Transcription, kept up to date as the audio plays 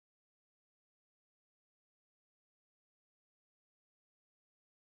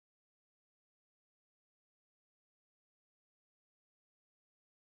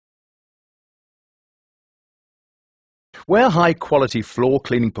Where high-quality floor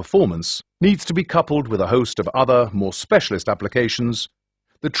cleaning performance needs to be coupled with a host of other, more specialist applications,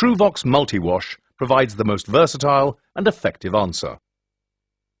 the TruVox Multi-Wash provides the most versatile and effective answer.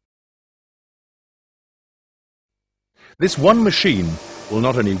 This one machine will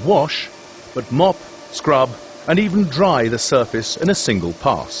not only wash, but mop, scrub, and even dry the surface in a single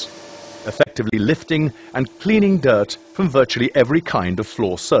pass, effectively lifting and cleaning dirt from virtually every kind of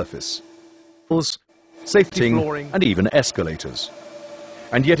floor surface, safety flooring, and even escalators.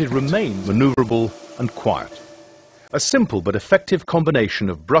 And yet it remains maneuverable and quiet. A simple but effective combination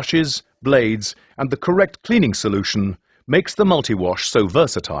of brushes, blades, and the correct cleaning solution makes the multi-wash so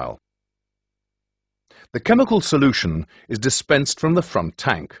versatile. The chemical solution is dispensed from the front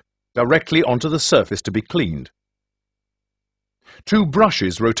tank, directly onto the surface to be cleaned. Two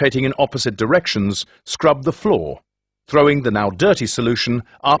brushes rotating in opposite directions scrub the floor, throwing the now dirty solution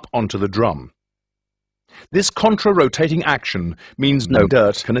up onto the drum. This contra-rotating action means no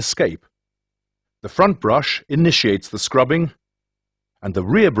dirt can escape. The front brush initiates the scrubbing, and the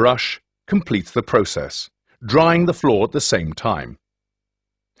rear brush completes the process, drying the floor at the same time.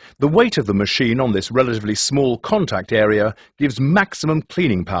 The weight of the machine on this relatively small contact area gives maximum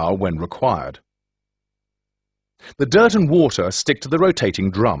cleaning power when required. The dirt and water stick to the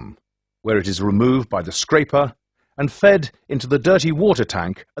rotating drum, where it is removed by the scraper and fed into the dirty water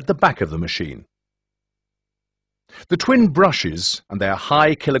tank at the back of the machine. The twin brushes and their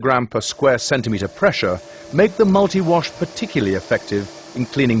high kilogram per square centimetre pressure make the multi-wash particularly effective in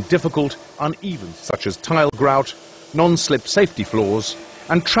cleaning difficult, uneven, such as tile grout, non-slip safety floors,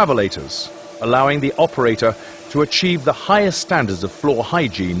 and travelators, allowing the operator to achieve the highest standards of floor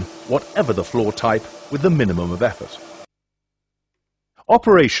hygiene, whatever the floor type, with the minimum of effort.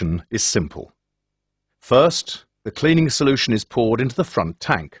 Operation is simple. First, the cleaning solution is poured into the front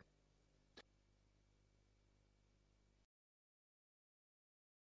tank.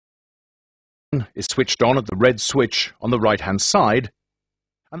 Is switched on at the red switch on the right-hand side,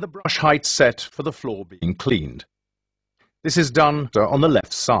 and the brush height set for the floor being cleaned. This is done on the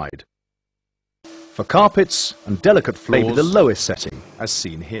left side. For carpets and delicate floors, maybe the lowest setting, as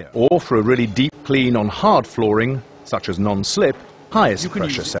seen here. Or for a really deep clean on hard flooring, such as non-slip, highest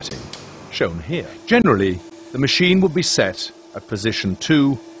pressure setting, shown here. Generally, the machine would be set at position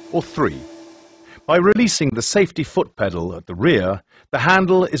 2 or 3. By releasing the safety foot pedal at the rear, the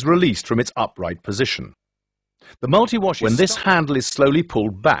handle is released from its upright position. The multi-wash, when this handle is slowly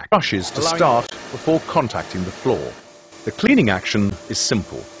pulled back, brushes to start before contacting the floor. The cleaning action is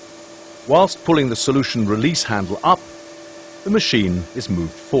simple. Whilst pulling the solution release handle up, the machine is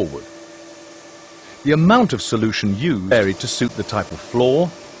moved forward. The amount of solution used varied to suit the type of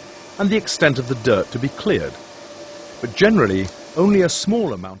floor and the extent of the dirt to be cleared, but generally only a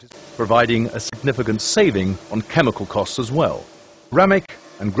small amount is providing a significant saving on chemical costs as well. Ceramic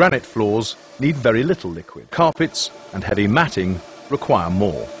and granite floors need very little liquid. Carpets and heavy matting require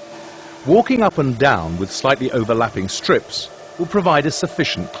more. Walking up and down with slightly overlapping strips will provide a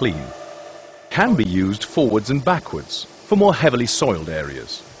sufficient clean. Can be used forwards and backwards for more heavily soiled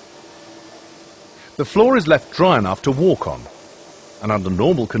areas. The floor is left dry enough to walk on, and under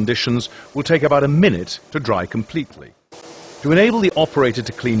normal conditions will take about a minute to dry completely. To enable the operator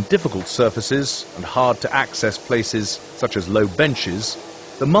to clean difficult surfaces and hard-to-access places such as low benches,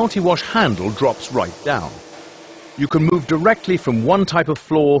 the multi-wash handle drops right down. You can move directly from one type of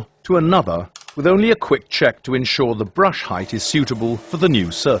floor to another with only a quick check to ensure the brush height is suitable for the new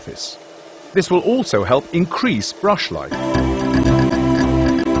surface. This will also help increase brush life.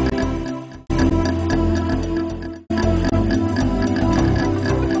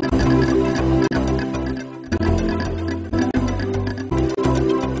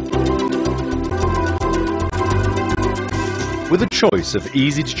 With a choice of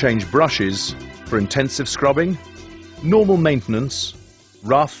easy-to-change brushes for intensive scrubbing, normal maintenance,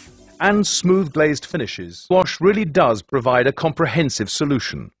 rough and smooth glazed finishes, wash really does provide a comprehensive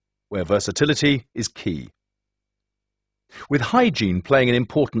solution where versatility is key. With hygiene playing an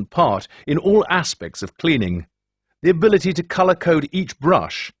important part in all aspects of cleaning, the ability to color-code each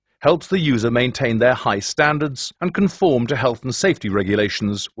brush helps the user maintain their high standards and conform to health and safety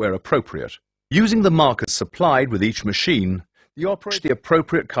regulations where appropriate. Using the markers supplied with each machine, you operate the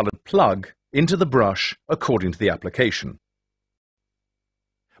appropriate colored plug into the brush according to the application.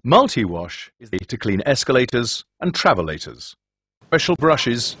 Multi-wash is to clean escalators and travelators. Special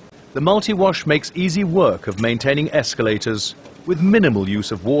brushes, the multi-wash makes easy work of maintaining escalators with minimal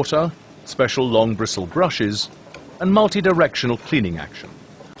use of water, special long bristle brushes, and multi-directional cleaning action.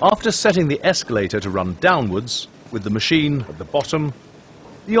 After setting the escalator to run downwards, with the machine at the bottom,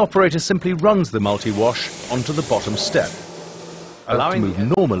 the operator simply runs the multi-wash onto the bottom step, allowing it to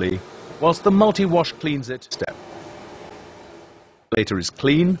move normally whilst the multi-wash cleans it step. Later is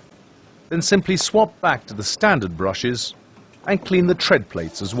clean, then simply swap back to the standard brushes and clean the tread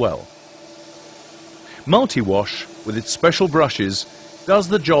plates as well. Multi-wash, with its special brushes, does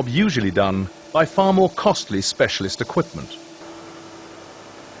the job usually done by far more costly specialist equipment.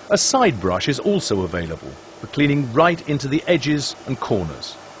 A side brush is also available for cleaning right into the edges and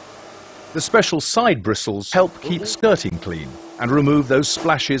corners. The special side bristles help keep skirting clean and remove those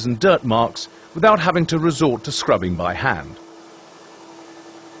splashes and dirt marks without having to resort to scrubbing by hand.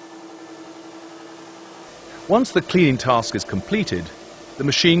 Once the cleaning task is completed, the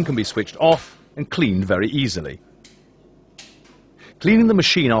machine can be switched off and cleaned very easily. Cleaning the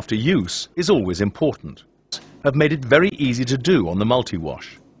machine after use is always important. Have made it very easy to do on the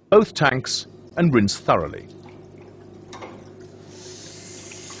multi-wash, both tanks, and rinse thoroughly.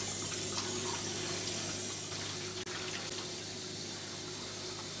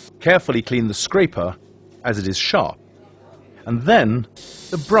 Carefully clean the scraper as it is sharp, and then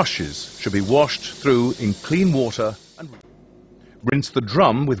the brushes should be washed through in clean water and rinse the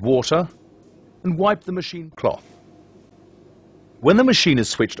drum with water and wipe the machine cloth. When the machine is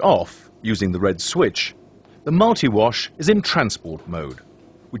switched off using the red switch, the multi-wash is in transport mode,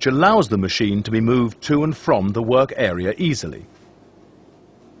 which allows the machine to be moved to and from the work area easily.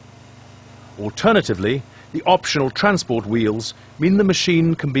 Alternatively, the optional transport wheels mean the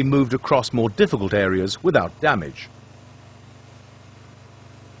machine can be moved across more difficult areas without damage.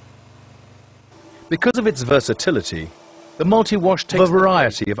 Because of its versatility, the multi-wash takes a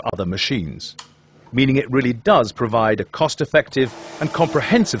variety of other machines, meaning it really does provide a cost-effective and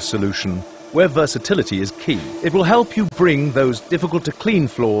comprehensive solution where versatility is key. It will help you bring those difficult-to-clean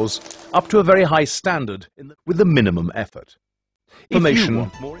floors up to a very high standard with the minimum effort. Information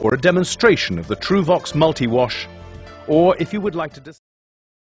or a demonstration of the TruVox multi-wash, or if you would like to